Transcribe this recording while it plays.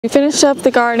We finished up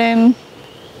the garden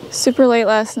super late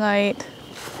last night.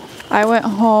 I went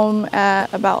home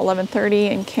at about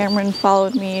 11:30 and Cameron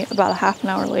followed me about a half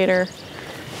an hour later.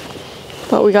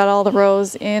 But we got all the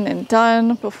rows in and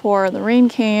done before the rain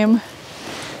came.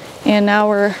 And now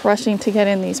we're rushing to get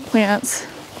in these plants.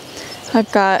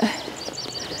 I've got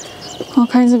all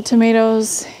kinds of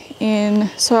tomatoes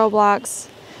in soil blocks.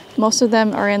 Most of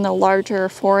them are in the larger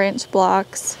 4-inch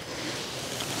blocks.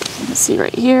 You can see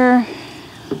right here.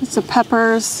 It's the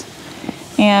peppers,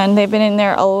 and they've been in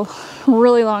there a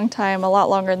really long time, a lot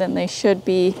longer than they should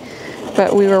be,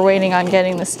 but we were waiting on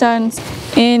getting this done.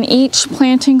 In each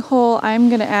planting hole, I'm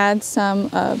gonna add some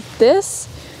of this,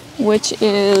 which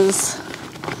is,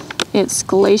 it's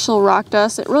glacial rock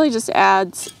dust. It really just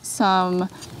adds some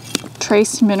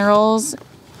trace minerals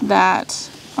that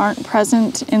aren't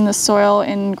present in the soil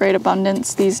in great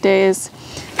abundance these days.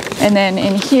 And then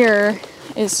in here,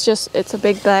 it's a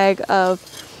big bag of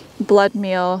blood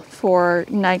meal for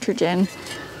nitrogen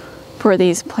for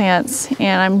these plants,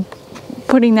 and I'm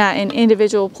putting that in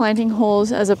individual planting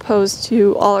holes as opposed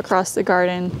to all across the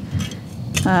garden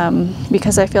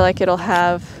because I feel like it'll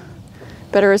have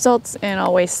better results and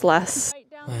I'll waste less.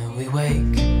 When we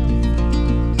wake,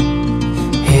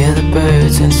 hear the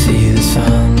birds and see the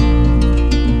sun.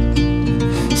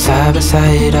 Side by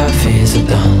side our fears are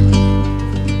done.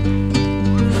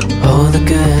 Oh, the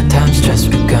good times just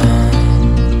begun.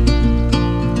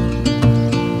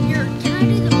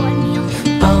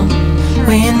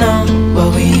 We know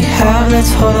what we have,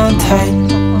 let's hold on tight.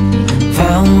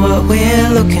 Found what we're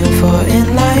looking for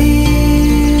in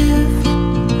life.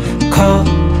 Call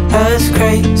us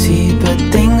crazy, but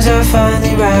things are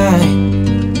finally right.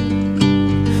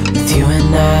 With you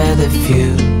and I, the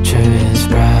future is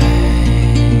bright.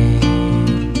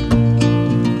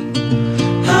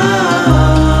 Oh,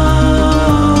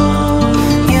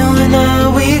 you and I,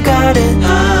 we got it.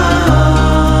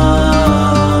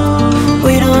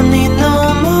 We don't need no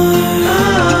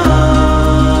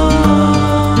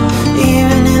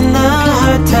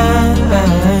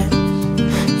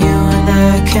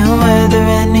can weather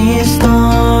any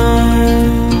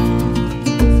storm.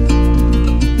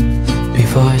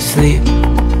 Before I sleep,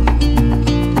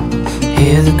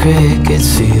 hear the crickets,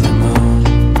 see the moon.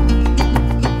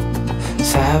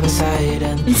 Side by side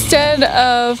and instead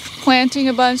of planting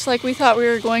a bunch like we thought we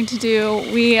were going to do,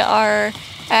 we are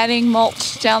adding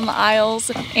mulch down the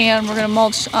aisles, and we're going to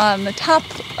mulch on the top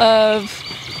of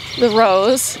the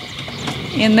rows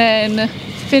and then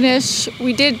finish.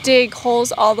 We did dig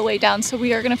holes all the way down, so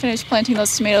we are going to finish planting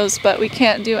those tomatoes, but we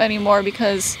can't do any more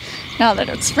because now that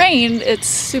it's rained, it's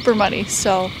super muddy.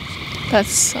 So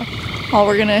that's all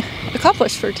we're going to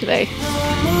accomplish for today.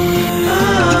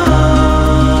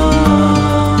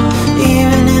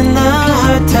 Even in the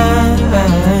hard time,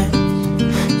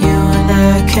 you and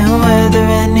I can weather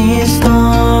any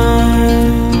storm.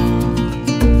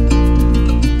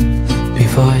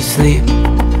 Before I sleep,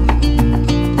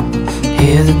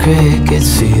 hear the crickets,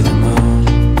 see the moon.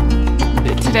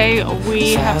 Today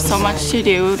we have so much to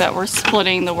do that we're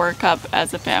splitting the work up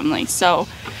as a family. So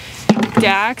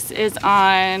Dax is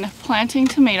on planting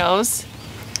tomatoes.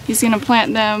 He's going to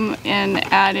plant them and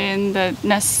add in the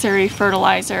necessary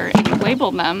fertilizer and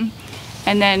label them.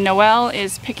 And then Noelle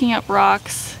is picking up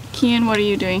rocks. Kian, what are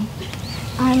you doing?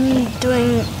 I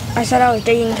said I was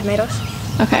digging tomatoes.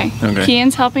 Okay.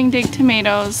 Kian's helping dig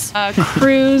tomatoes.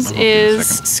 Cruz is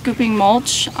scooping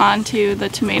mulch onto the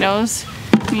tomatoes.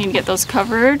 We need to get those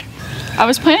covered. I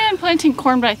was planning on planting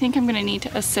corn, but I think I'm going to need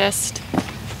to assist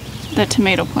the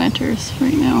tomato planters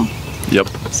right now. Yep.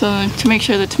 So to make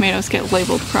sure the tomatoes get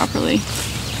labeled properly.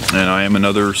 And I am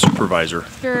another supervisor.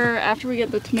 After we get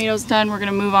the tomatoes done, we're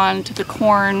going to move on to the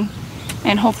corn,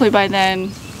 and hopefully by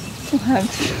then we'll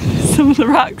have some of the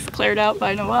rocks cleared out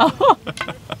by Noelle.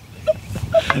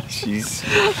 She's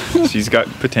got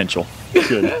potential.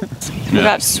 Good. We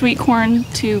got sweet corn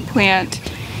to plant.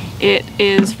 It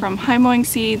is from High Mowing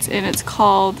Seeds, and it's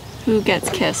called Who Gets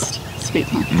Kissed Sweet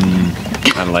Corn.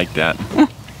 I like that.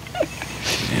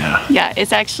 Yeah. Yeah,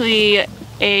 it's actually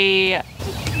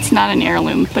it's not an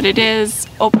heirloom, but it is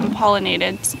open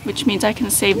pollinated, which means I can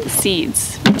save the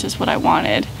seeds, which is what I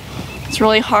wanted. It's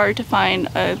really hard to find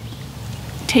a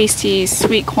tasty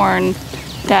sweet corn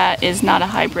that is not a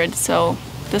hybrid, so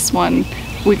this one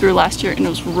we grew last year and it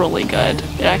was really good.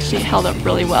 It actually held up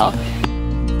really well.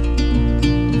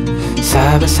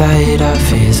 Side by side our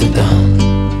fears are done.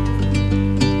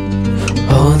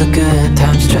 Oh, the good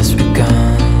times just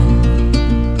begun.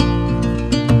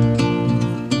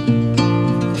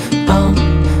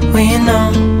 We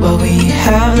know what we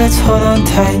have, let's hold on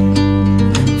tight.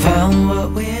 Found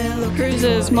what we're looking for. Cruz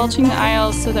is finished mulching the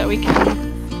aisles so that we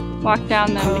can walk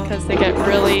down them because they get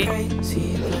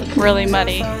really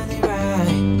muddy.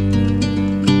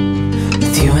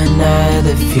 With you and I,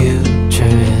 the future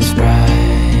is bright.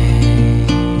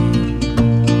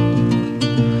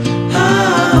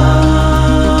 Oh,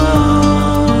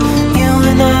 you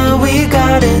and I, we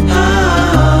got it.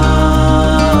 Oh,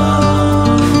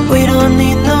 we don't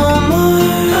need no more.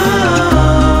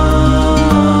 Oh,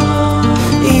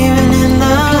 even in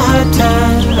the hard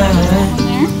times,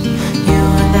 you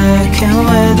and I can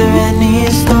weather any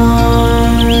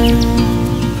storm.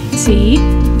 C.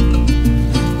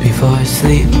 Before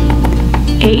sleep,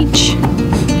 H.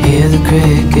 hear the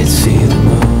crickets, see the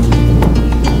moon,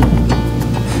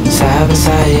 side by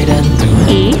side and through and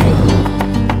E. through.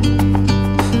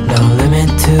 No limit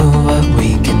to what we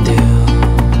can do.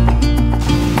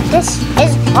 This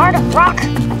is part of rock.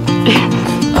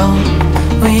 Oh,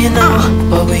 we know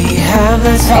what we have,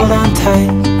 let's hold on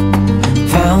tight.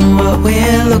 Found what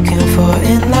we're looking for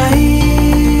in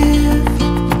life.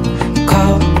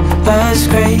 Call us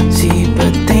crazy,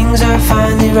 but things are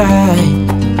finally right.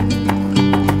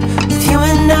 With you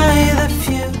and I, the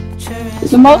future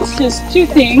is The mulch does two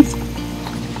things.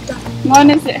 One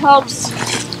is it helps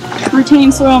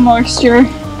retain soil moisture,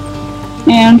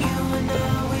 and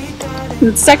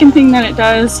the second thing that it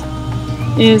does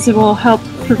is it will help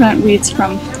prevent weeds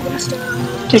from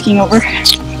taking over.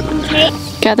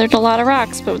 Gathered a lot of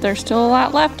rocks, but there's still a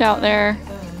lot left out there.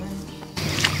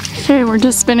 Okay, we're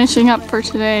just finishing up for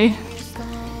today.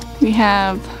 We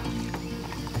have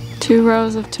 2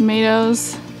 rows of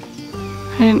tomatoes.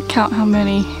 I didn't count how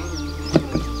many,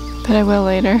 but I will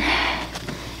later.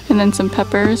 And then some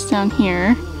peppers down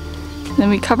here. And then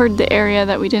we covered the area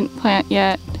that we didn't plant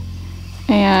yet.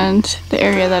 And the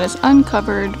area that is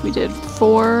uncovered, we did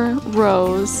 4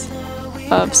 rows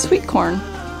of sweet corn.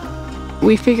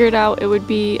 We figured out it would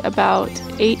be about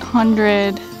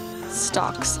 800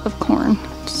 stalks of corn.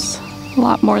 It's a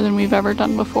lot more than we've ever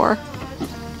done before.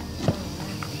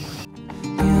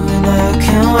 you and I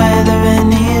can weather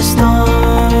any storm.